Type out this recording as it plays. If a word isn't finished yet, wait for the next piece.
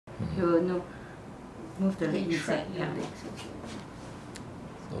He will move the leg inside. Yeah.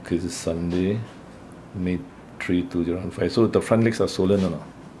 Okay, this is Sunday, May 3, 2005. So the front legs are swollen or not?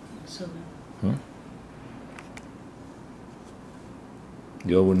 Swollen. Hmm?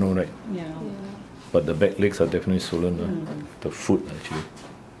 You all would know, right? Yeah. But the back legs are definitely swollen. The foot, actually.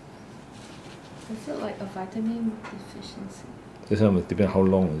 I feel like a vitamin deficiency. This one depends how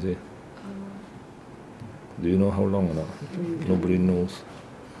long, is it? Do you know how long or not? Nobody knows.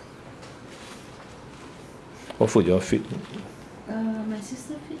 What food you all feed? My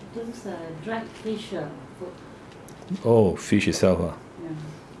sister feed those dried fish food. Oh, fish itself. Yeah.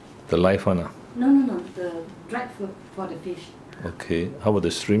 The live one. No. The dried food for the fish. Okay. How about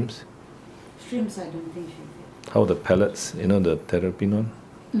the shrimps? Shrimps, I don't think she feed. How about the pellets? You know, the terrapin one?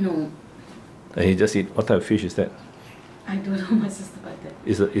 No. And he just eat. What type of fish is that? I don't know my sister about that.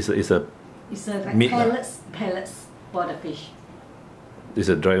 It's a like meat, pellets for the fish. It's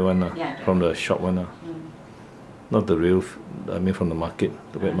a dry one, Yeah, from the shop one. Not the real, I mean from the market,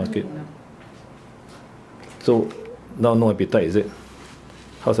 the wet market. No. So now no appetite, is it?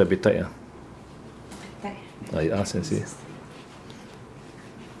 How's appetite? I ask and see.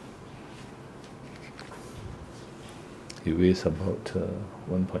 He weighs about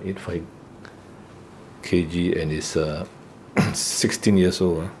 1.85 kg and is 16 years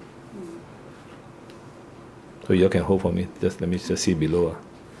old. So you can hold for me. Just let me just see below.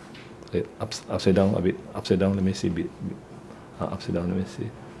 Upside down a bit. Upside down. Let me see. Upside down. Let me see.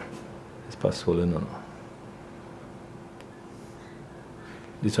 It's part swollen or not?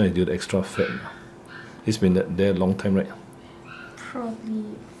 This one is due to extra fat. He's been there a long time, right?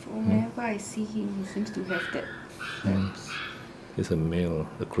 Probably. Whenever I see him, he seems to have that. It's a male.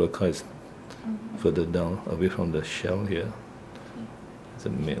 The croaker is further down, away from the shell here. It's a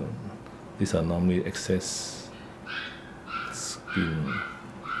male. These are normally excess skin.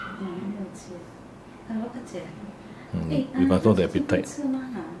 We must know the appetite.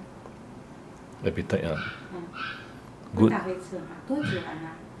 Appetite, good.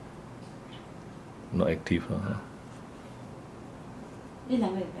 Not active. 1-2个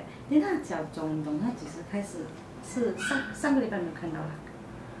礼拜。你那脚做运动，他几时开始？是上个礼拜没有看到了。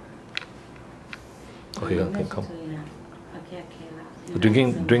Okay, okay, come. Okay 啦。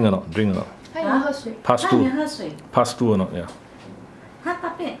Drink or not? Drink or not? 他有喝水。Pass 他 two. 没喝水。Pass two or not? Yeah. 他大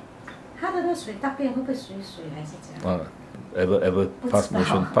便，他的那水大便会不会水还是怎样？Ever pass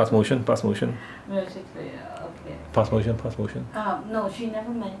motion? Pass motion? Pass motion? 没有水，okay. Pass motion? Pass motion? No, she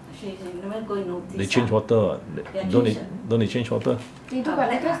never go notice. They change water. Don't they change water? They do, but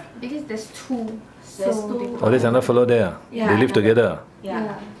because there's two. Oh, there's another fellow there. Yeah. They live together.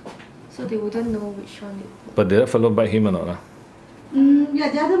 Yeah. So they wouldn't know which one. But the other fellow bite him or not? Yeah,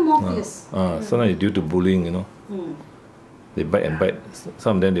 the other more fierce. Sometimes it's due to bullying, you know. They bite and bite.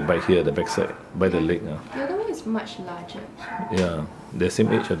 Some of them they bite here, the backside, bite the leg. The other one is much larger. Yeah, they're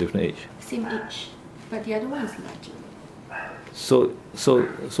same age or different age? Same age, but the other one is larger. So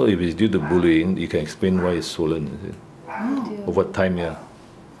if it's due to bullying, you can explain why it's swollen, is it? Over time, yeah.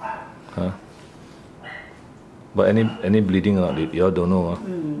 Huh? But any bleeding or not, you all don't know.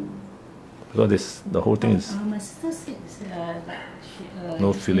 Because the whole thing is my sister said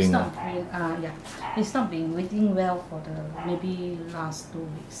no feeling. He's not been eating well for the maybe last 2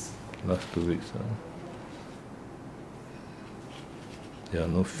 weeks. Last 2 weeks. Yeah,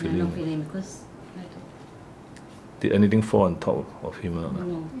 no feeling. No feeling because. Did anything fall on top of him?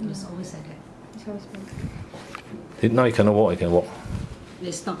 No, it was always like that. It's always been. Now he cannot walk. I can walk.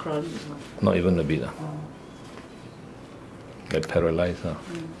 It's not crawling. Not even a bit. Like paralyzed.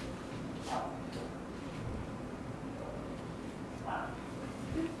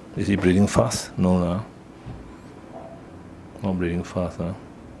 Is he breathing fast? No. Not breathing fast. How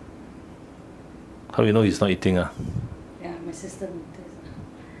do you know he's not eating? Yeah, my sister noticed.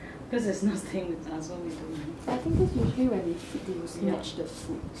 Because it's not staying with us, what we do. I think it's usually when they feed, they will snatch the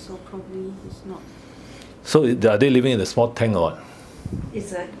food. So probably it's not. So are they living in a small tank or what?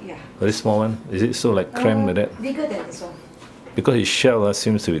 It's a, yeah. Very small one? Is it so like cramped like that? Bigger than this one. Because his shell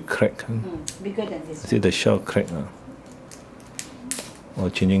seems to be cracked. Bigger than this one. See the shell cracked? Or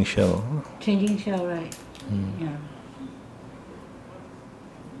changing shell? Changing shell, right? Yeah.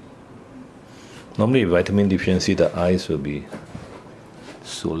 Normally vitamin deficiency, the eyes will be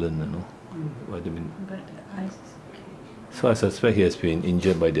swollen, you know. Vitamin. But the eyes is okay. So I suspect he has been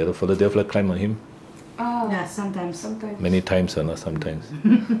injured by the other fellow. The other fellow climbed on him? Oh. Yeah, sometimes. Many times or not sometimes.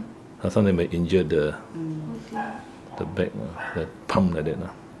 Sometimes they injured the back, the palm like that.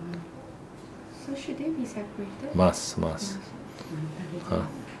 So should they be separated? Must.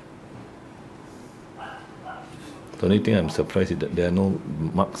 The only thing I'm surprised is that there are no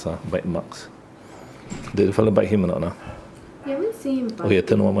marks, bite marks. Did the fellow bite him or not? You haven't seen him bite. Okay,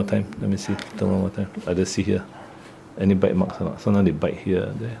 turn one more time. Let me see. Turn one more time. I just see here. Any bite marks or not? Sometimes they bite here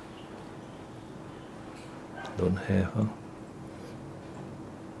and there. Don't have, huh?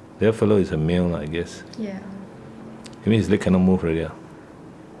 The other fellow is a male, I guess. Yeah. You mean his leg cannot move already?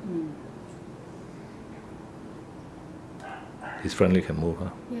 His front leg can move, huh?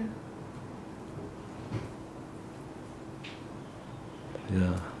 Yeah.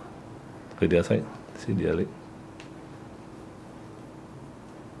 Yeah. Okay, the other side. See the other leg.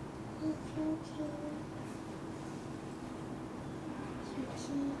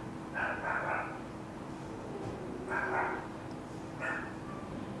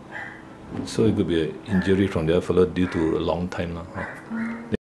 So it could be an injury from the other fellow due to a long time now, huh?